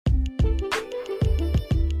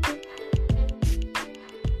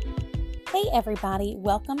Hey everybody,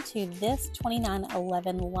 welcome to this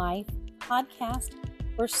 2911 Life podcast.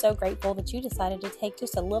 We're so grateful that you decided to take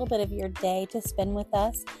just a little bit of your day to spend with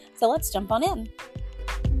us. So let's jump on in.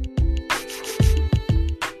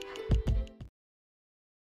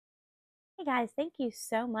 Hey guys, thank you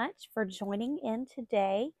so much for joining in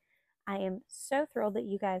today. I am so thrilled that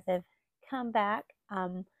you guys have come back.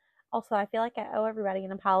 Also, I feel like I owe everybody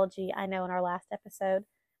an apology. I know in our last episode,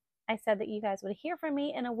 I said that you guys would hear from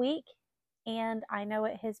me in a week. And I know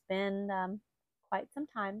it has been quite some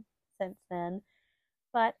time since then,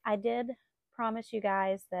 but I did promise you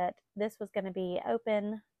guys that this was going to be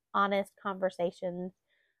open, honest conversations,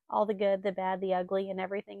 all the good, the bad, the ugly, and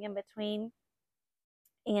everything in between.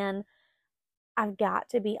 And I've got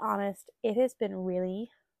to be honest, it has been really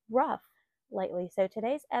rough lately. So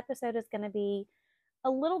today's episode is going to be a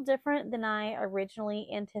little different than I originally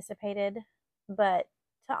anticipated, but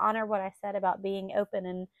to honor what I said about being open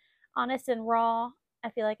and honest and raw,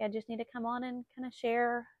 I feel like I just need to come on and kind of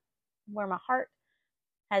share where my heart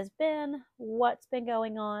has been, what's been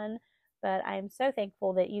going on. But I am so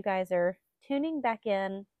thankful that you guys are tuning back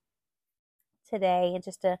in today, and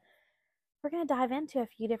we're going to dive into a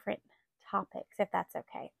few different topics, if that's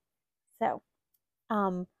okay. So,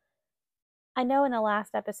 I know in the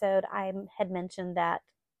last episode I had mentioned that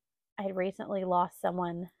I had recently lost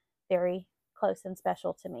someone very close and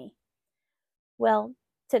special to me. Well,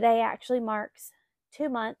 today actually marks 2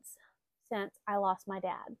 months since I lost my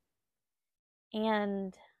dad.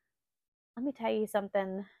 And let me tell you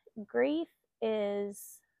something, grief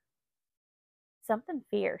is something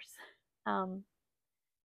fierce.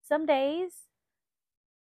 Some days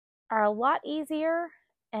are a lot easier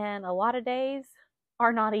and a lot of days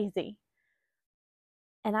are not easy.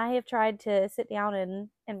 And I have tried to sit down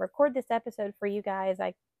and record this episode for you guys.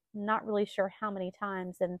 I'm not really sure how many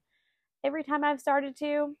times. And every time I've started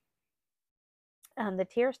to, the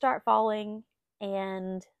tears start falling,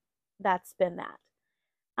 and that's been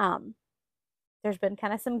that. There's been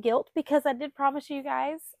kind of some guilt because I did promise you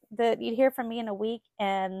guys that you'd hear from me in a week,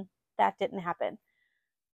 and that didn't happen.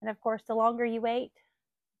 And of course, the longer you wait,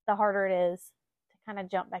 the harder it is to kind of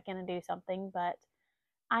jump back in and do something. But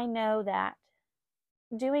I know that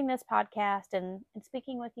doing this podcast and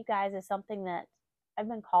speaking with you guys is something that I've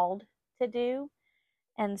been called to do.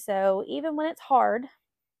 And so even when it's hard,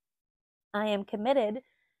 I am committed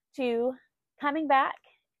to coming back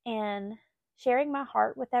and sharing my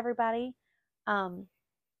heart with everybody. Excuse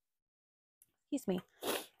me.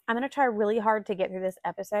 I'm going to try really hard to get through this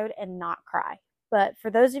episode and not cry. But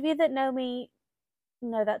for those of you that know me,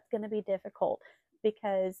 know that's going to be difficult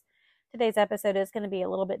because today's episode is going to be a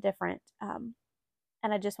little bit different. And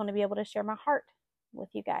I just want to be able to share my heart with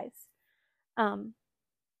you guys.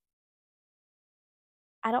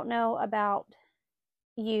 I don't know about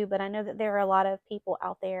you, but I know that there are a lot of people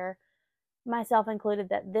out there, myself included,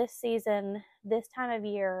 that this season, this time of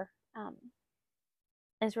year,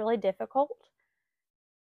 is really difficult.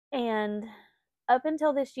 And up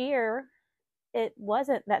until this year, it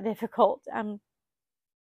wasn't that difficult.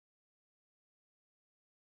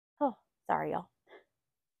 Oh, sorry, y'all.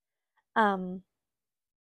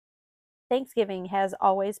 Thanksgiving has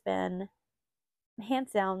always been,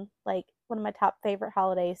 hands down, like one of my top favorite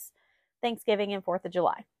holidays. Thanksgiving and 4th of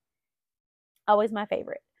July. Always my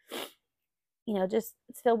favorite. You know, just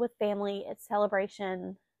it's filled with family, it's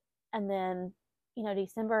celebration. And then,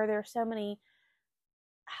 December, there's so many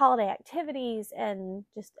holiday activities and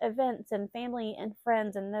just events and family and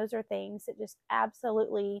friends. And those are things that just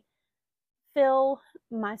absolutely fill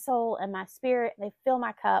my soul and my spirit. They fill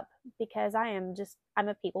my cup because I'm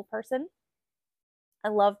a people person. I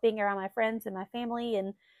love being around my friends and my family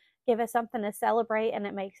and give us something to celebrate, and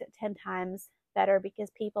it makes it 10 times better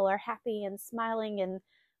because people are happy and smiling, and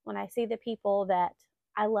when I see the people that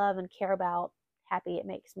I love and care about happy, it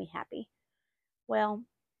makes me happy. Well,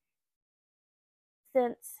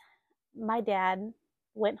 since my dad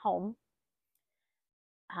went home,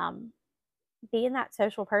 being that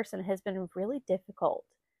social person has been really difficult.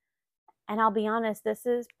 And I'll be honest, this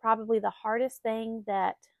is probably the hardest thing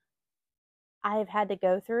that I've had to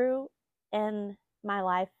go through in my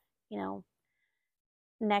life,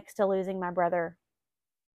 next to losing my brother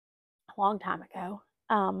a long time ago.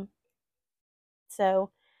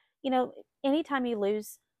 So, anytime you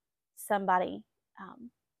lose somebody,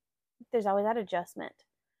 there's always that adjustment.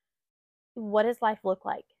 What does life look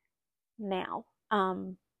like now?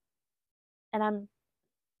 And I don't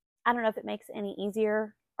know if it makes it any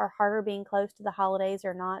easier or harder being close to the holidays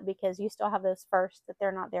or not, because you still have those firsts that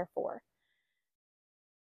they're not there for.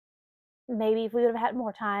 Maybe if we would have had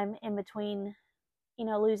more time in between,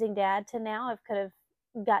 losing dad to now, I could have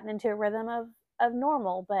gotten into a rhythm of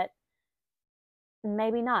normal, but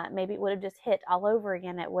maybe not. Maybe it would have just hit all over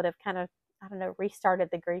again. It would have kind of, I don't know, restarted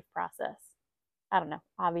the grief process. I don't know.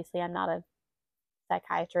 Obviously, I'm not a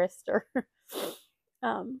psychiatrist or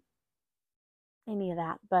um, any of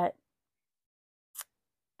that, but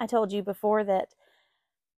I told you before that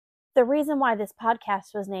the reason why this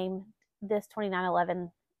podcast was named This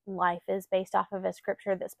 2911 Life is based off of a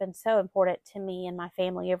scripture that's been so important to me and my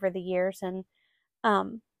family over the years. And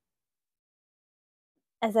um,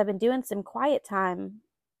 as I've been doing some quiet time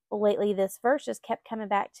lately, this verse just kept coming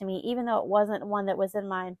back to me, even though it wasn't one that was in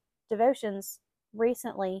my devotions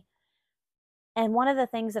recently. And one of the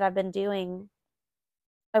things that I've been doing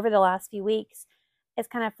over the last few weeks is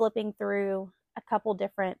kind of flipping through a couple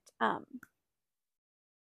different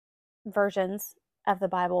versions of the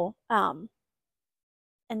Bible.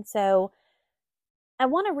 And so I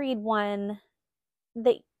want to read one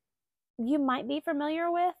that you might be familiar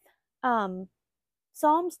with.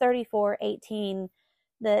 Psalms 34:18,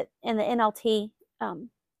 that in the NLT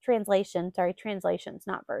translations,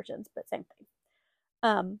 not versions, but same thing.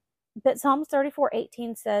 But Psalms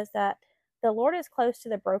 34:18 says that the Lord is close to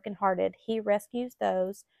the brokenhearted. He rescues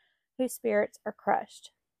those whose spirits are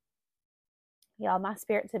crushed. Y'all, my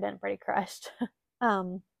spirits have been pretty crushed.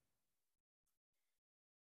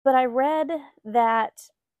 But I read that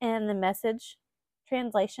in the Message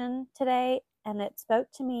translation today, and it spoke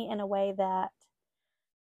to me in a way that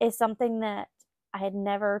is something that I had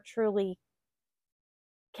never truly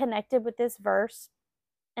connected with this verse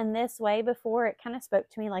in this way before. It kind of spoke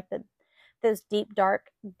to me like those deep, dark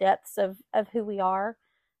depths of who we are.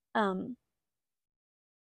 But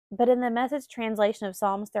in the Message translation of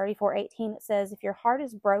Psalms 34:18, it says, if your heart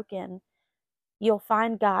is broken, you'll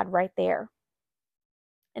find God right there.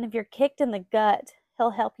 And if you're kicked in the gut,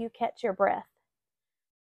 he'll help you catch your breath.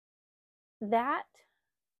 That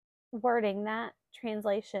wording, that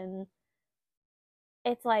translation,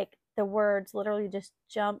 it's like the words literally just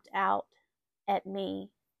jumped out at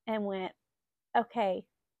me and went, okay,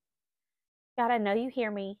 God, I know you hear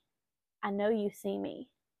me. I know you see me.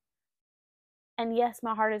 And yes,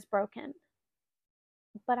 my heart is broken,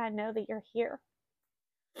 but I know that you're here.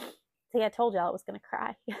 See, I told y'all I was going to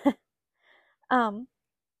cry.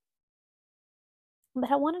 But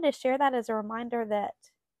I wanted to share that as a reminder that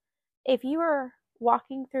if you are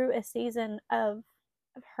walking through a season of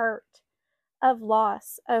hurt, of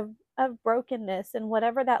loss, of brokenness, and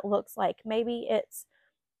whatever that looks like, maybe it's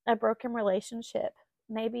a broken relationship,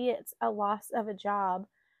 maybe it's a loss of a job,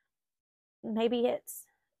 maybe it's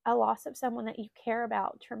a loss of someone that you care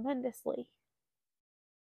about tremendously.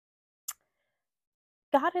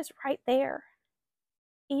 God is right there,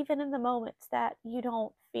 even in the moments that you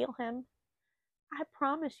don't feel him. I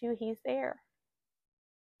promise you, he's there.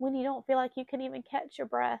 When you don't feel like you can even catch your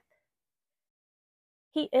breath,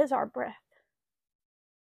 he is our breath.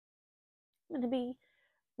 I'm going to be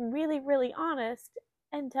really, really honest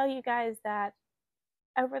and tell you guys that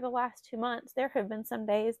over the last 2 months, there have been some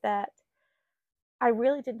days that I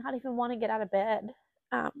really did not even want to get out of bed,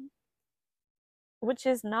 which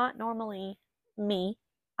is not normally me.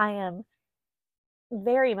 I am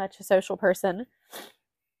very much a social person.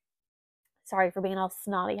 Sorry for being all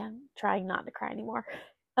snotty. I'm trying not to cry anymore.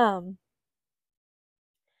 But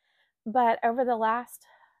over the last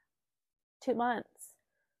 2 months,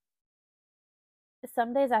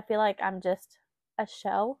 some days I feel like I'm just a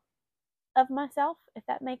shell of myself, if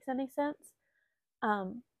that makes any sense.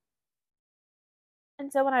 And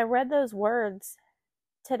so when I read those words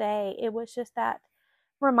today, it was just that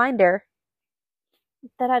reminder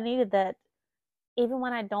that I needed, that even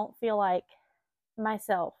when I don't feel like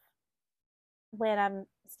myself, when I'm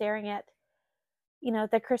staring at,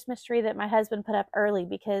 the Christmas tree that my husband put up early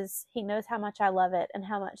because he knows how much I love it and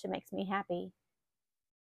how much it makes me happy,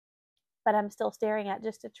 but I'm still staring at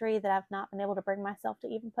just a tree that I've not been able to bring myself to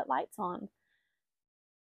even put lights on,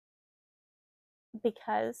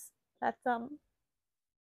 because that's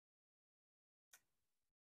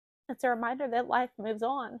it's a reminder that life moves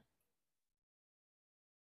on,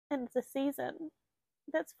 and it's a season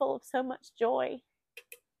that's full of so much joy,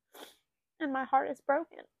 and my heart is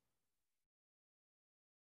broken.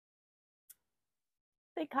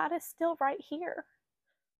 That God is still right here.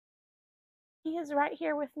 He is right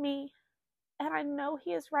here with me, and I know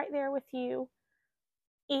he is right there with you,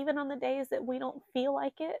 even on the days that we don't feel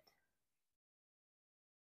like it.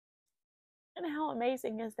 And how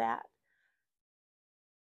amazing is that?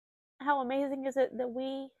 How amazing is it that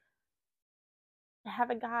we have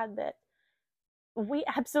a God that we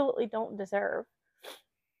absolutely don't deserve,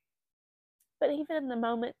 but even in the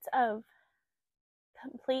moments of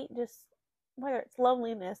complete just whether it's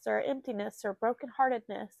loneliness or emptiness or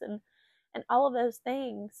brokenheartedness and all of those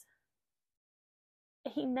things,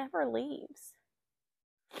 he never leaves.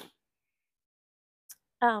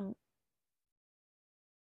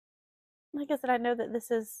 Like I said, I know that this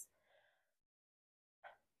is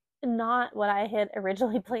not what I had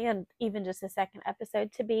originally planned, even just a second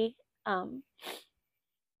episode to be. I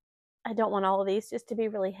don't want all of these just to be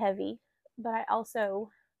really heavy, but I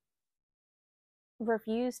also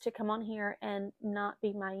refuse to come on here and not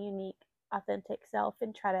be my unique, authentic self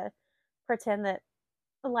and try to pretend that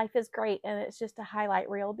life is great and it's just a highlight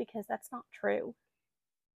reel, because that's not true.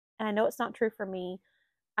 And I know it's not true for me.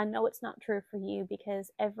 I know it's not true for you, because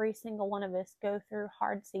every single one of us go through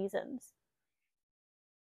hard seasons.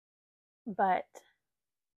 But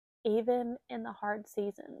even in the hard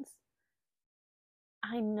seasons,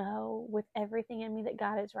 I know with everything in me that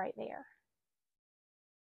God is right there.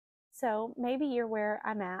 So maybe you're where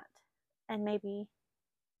I'm at, and maybe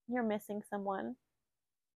you're missing someone.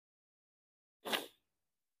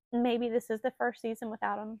 Maybe this is the first season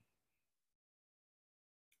without him.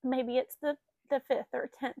 Maybe it's the 5th or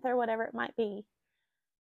 10th or whatever it might be.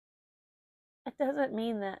 It doesn't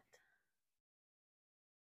mean that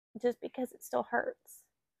just because it still hurts,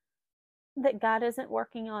 that God isn't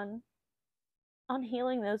working on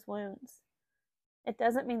healing those wounds. It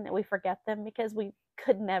doesn't mean that we forget them, because we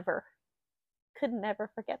could never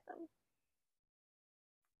forget them.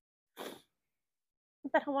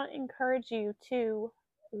 But I want to encourage you to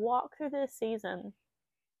walk through this season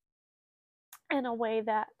in a way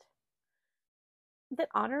that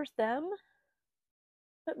honors them,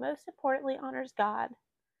 but most importantly honors God.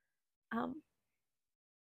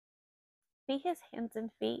 Be his hands and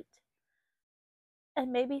feet.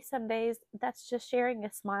 And maybe some days that's just sharing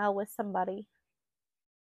a smile with somebody,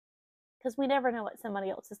 because we never know what somebody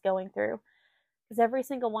else is going through. Because every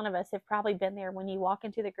single one of us have probably been there when you walk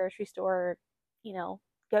into the grocery store, or,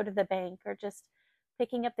 go to the bank, or just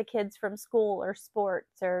picking up the kids from school or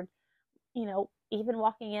sports, or, even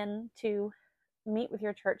walking in to meet with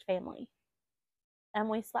your church family. And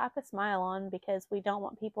we slap a smile on because we don't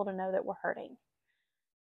want people to know that we're hurting.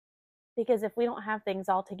 Because if we don't have things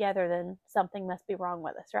all together, then something must be wrong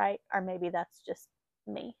with us, right? Or maybe that's just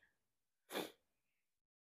me.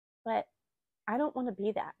 But I don't want to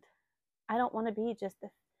be that. I don't want to be just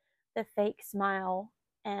the fake smile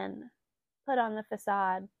and put on the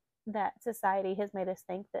facade that society has made us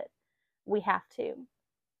think that we have to.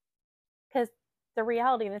 Because the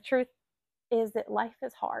reality and the truth is that life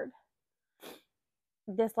is hard.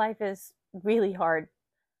 This life is really hard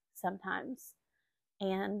sometimes.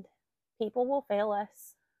 And people will fail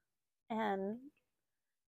us. And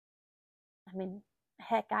I mean,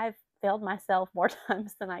 heck, I've failed myself more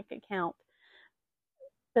times than I could count.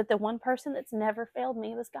 But the one person that's never failed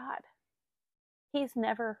me was God. He's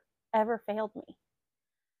never, ever failed me.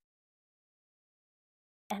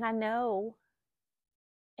 And I know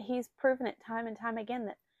he's proven it time and time again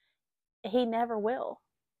that he never will.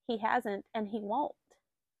 He hasn't, and he won't.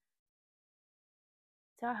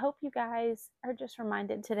 So I hope you guys are just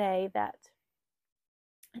reminded today that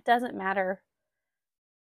it doesn't matter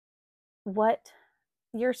what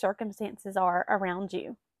your circumstances are around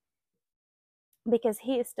you, because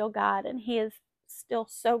he is still God, and he is still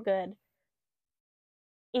so good,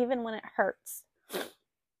 even when it hurts.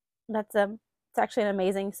 It's actually an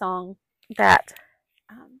amazing song that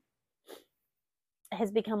has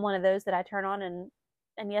become one of those that I turn on,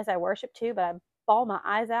 and yes, I worship too, but I bawl my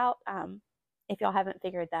eyes out, if y'all haven't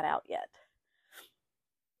figured that out yet.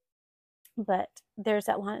 But there's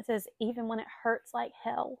that line that says, even when it hurts like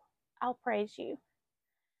hell, I'll praise you.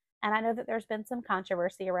 And I know that there's been some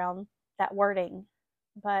controversy around that wording,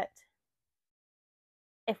 but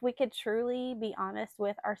if we could truly be honest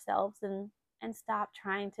with ourselves and stop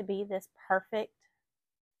trying to be this perfect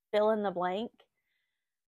fill in the blank,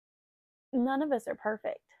 none of us are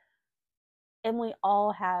perfect. And we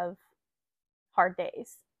all have hard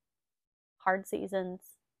days, hard seasons.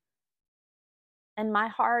 And my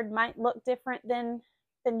hard might look different than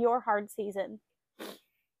your hard season.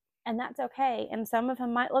 And that's okay. And some of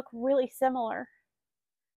them might look really similar.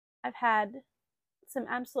 I've had some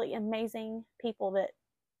absolutely amazing people that,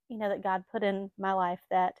 that God put in my life,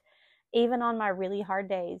 that even on my really hard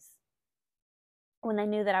days, when they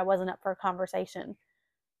knew that I wasn't up for a conversation,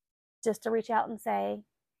 just to reach out and say,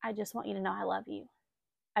 I just want you to know I love you.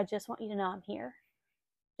 I just want you to know I'm here.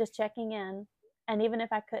 Just checking in. And even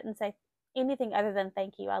if I couldn't say anything other than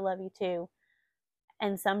thank you, I love you too.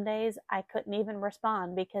 And some days I couldn't even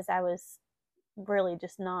respond because I was really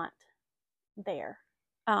just not there.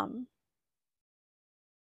 I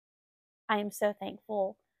am so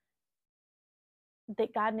thankful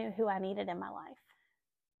that God knew who I needed in my life.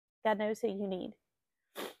 God knows who you need.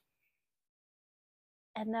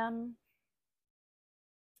 And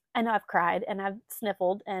I know I've cried and I've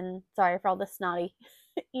sniffled, and sorry for all the snotty,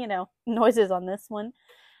 noises on this one.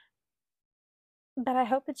 But I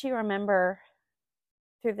hope that you remember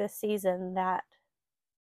through this season that,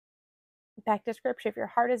 back to scripture, if your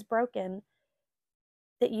heart is broken,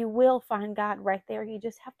 that you will find God right there. You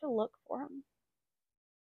just have to look for him.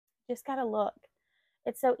 You just got to look.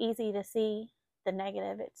 It's so easy to see the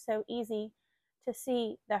negative. It's so easy to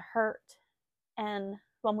see the hurt. And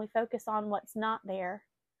when we focus on what's not there,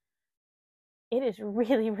 it is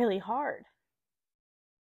really, really hard.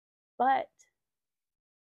 But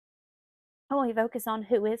when we focus on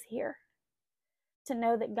who is here, to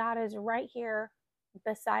know that God is right here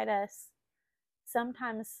beside us,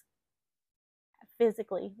 sometimes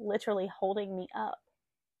physically, literally holding me up.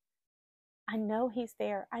 I know he's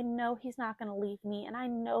there. I know he's not going to leave me, and I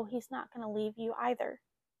know he's not going to leave you either.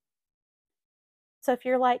 So if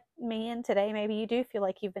you're like me and today, maybe you do feel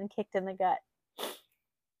like you've been kicked in the gut,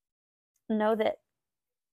 know that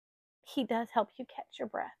he does help you catch your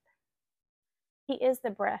breath. He is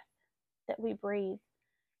the breath that we breathe.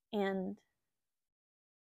 And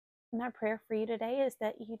my prayer for you today is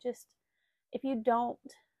that you just, if you don't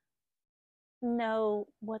know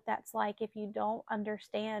what that's like, if you don't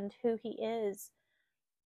understand who he is,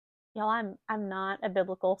 y'all, I'm not a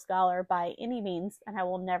biblical scholar by any means, and I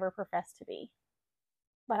will never profess to be.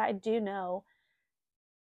 But I do know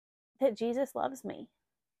that Jesus loves me.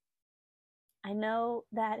 I know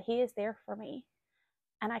that he is there for me.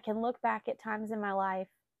 And I can look back at times in my life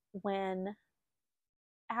when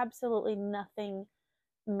absolutely nothing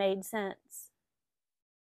made sense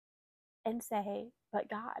and say, but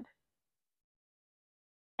God.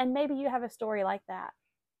 And maybe you have a story like that.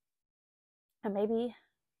 And maybe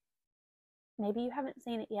you haven't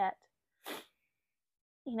seen it yet.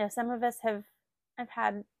 Some of us have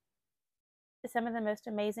had some of the most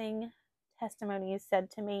amazing testimonies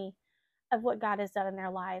said to me of what God has done in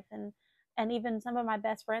their life. And even some of my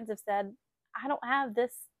best friends have said, I don't have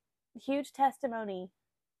this huge testimony.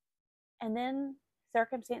 And then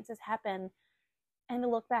circumstances happen, and to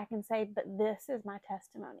look back and say, but this is my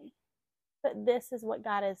testimony. But this is what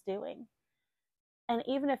God is doing. And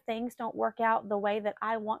even if things don't work out the way that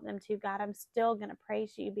I want them to, God, I'm still going to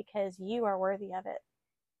praise you because you are worthy of it.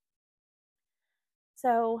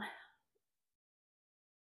 So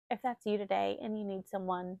if that's you today and you need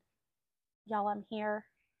someone, y'all, I'm here.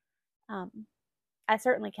 I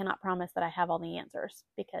certainly cannot promise that I have all the answers,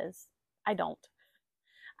 because I don't.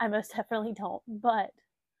 I most definitely don't. But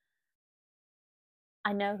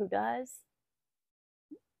I know who does.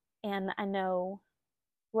 And I know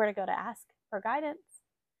where to go to ask for guidance.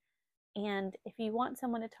 And if you want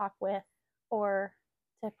someone to talk with or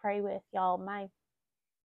to pray with, y'all, my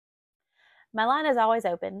line is always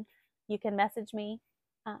open. You can message me.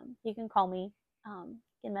 You can call me. You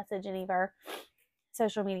can message any of our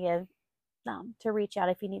social media to reach out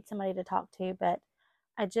if you need somebody to talk to. But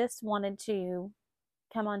I just wanted to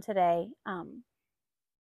come on today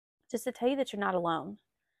just to tell you that you're not alone.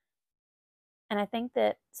 And I think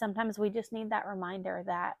that sometimes we just need that reminder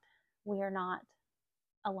that we are not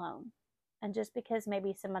alone. And just because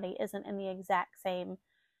maybe somebody isn't in the exact same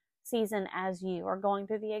season as you or going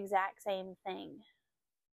through the exact same thing,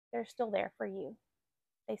 they're still there for you.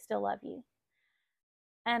 They still love you.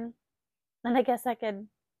 And I guess I could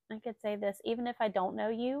say this, even if I don't know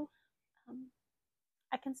you,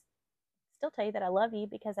 I can still tell you that I love you,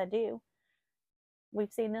 because I do.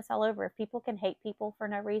 We've seen this all over. If people can hate people for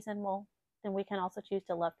no reason, well, then we can also choose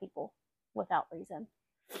to love people without reason.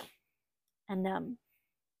 And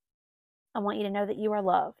I want you to know that you are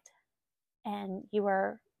loved and you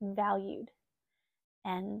are valued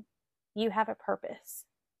and you have a purpose.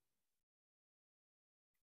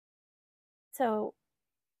 So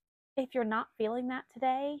if you're not feeling that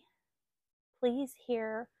today, please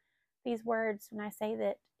hear these words when I say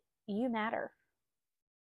that you matter.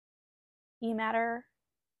 You matter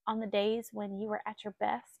on the days when you are at your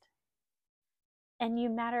best, and you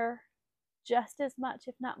matter just as much,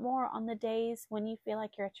 if not more, on the days when you feel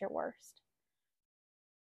like you're at your worst.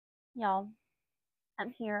 Y'all,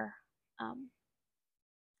 I'm here.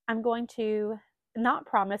 I'm going to not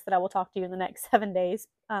promise that I will talk to you in the next 7 days.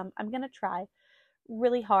 I'm going to try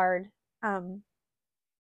really hard. But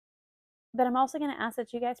I'm also going to ask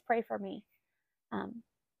that you guys pray for me.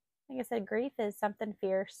 Like I said, grief is something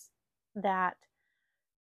fierce that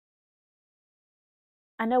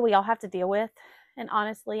I know we all have to deal with. And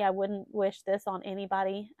honestly, I wouldn't wish this on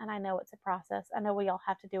anybody. And I know it's a process. I know we all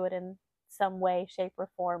have to do it in some way, shape, or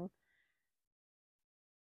form.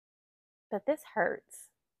 But this hurts.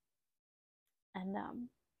 And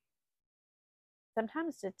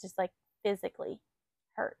sometimes it just like physically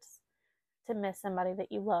hurts to miss somebody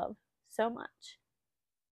that you love so much.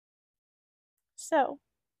 So,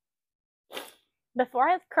 before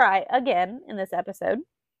I cry again in this episode,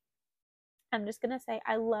 I'm just going to say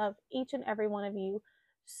I love each and every one of you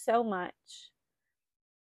so much.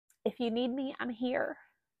 If you need me, I'm here.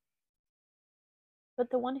 But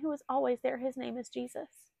the one who is always there, his name is Jesus.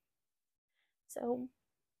 So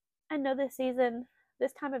I know this season,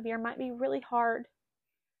 this time of year might be really hard,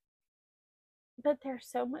 but there's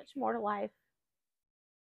so much more to life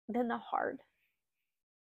than the hard.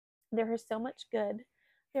 There is so much good.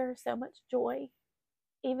 There is so much joy.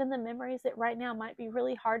 Even the memories that right now might be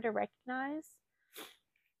really hard to recognize,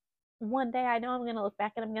 one day I know I'm going to look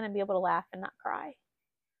back and I'm going to be able to laugh and not cry.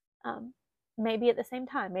 Maybe at the same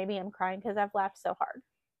time, maybe I'm crying because I've laughed so hard.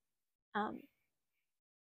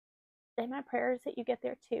 And my prayer is that you get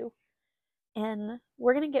there too. And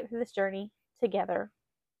we're going to get through this journey together.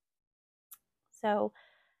 So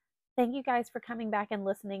thank you guys for coming back and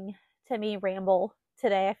listening to me ramble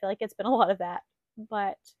today. I feel like it's been a lot of that.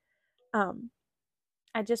 But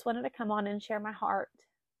I just wanted to come on and share my heart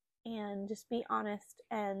and just be honest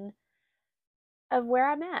and of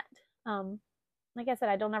where I'm at. Like I said,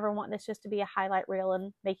 I don't ever want this just to be a highlight reel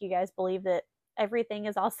and make you guys believe that everything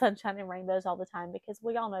is all sunshine and rainbows all the time, because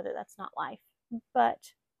we all know that that's not life. But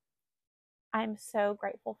I'm so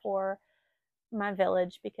grateful for my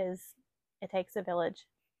village, because it takes a village.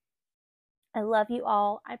 I love you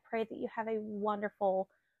all. I pray that you have a wonderful,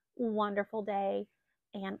 wonderful day,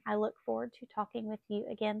 and I look forward to talking with you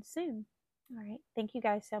again soon. All right. Thank you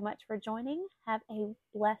guys so much for joining. Have a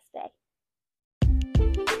blessed day.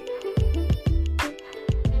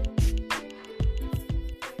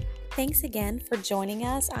 Thanks again for joining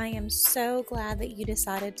us. I am so glad that you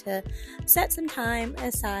decided to set some time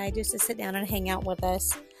aside just to sit down and hang out with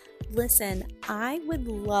us. Listen, I would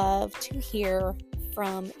love to hear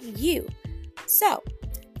from you. So,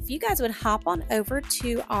 if you guys would hop on over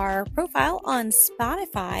to our profile on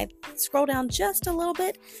Spotify, scroll down just a little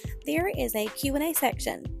bit, there is a Q&A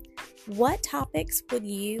section. What topics would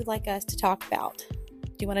you like us to talk about?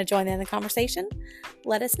 Do you want to join in the conversation?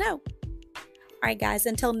 Let us know. All right, guys,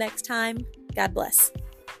 until next time, God bless.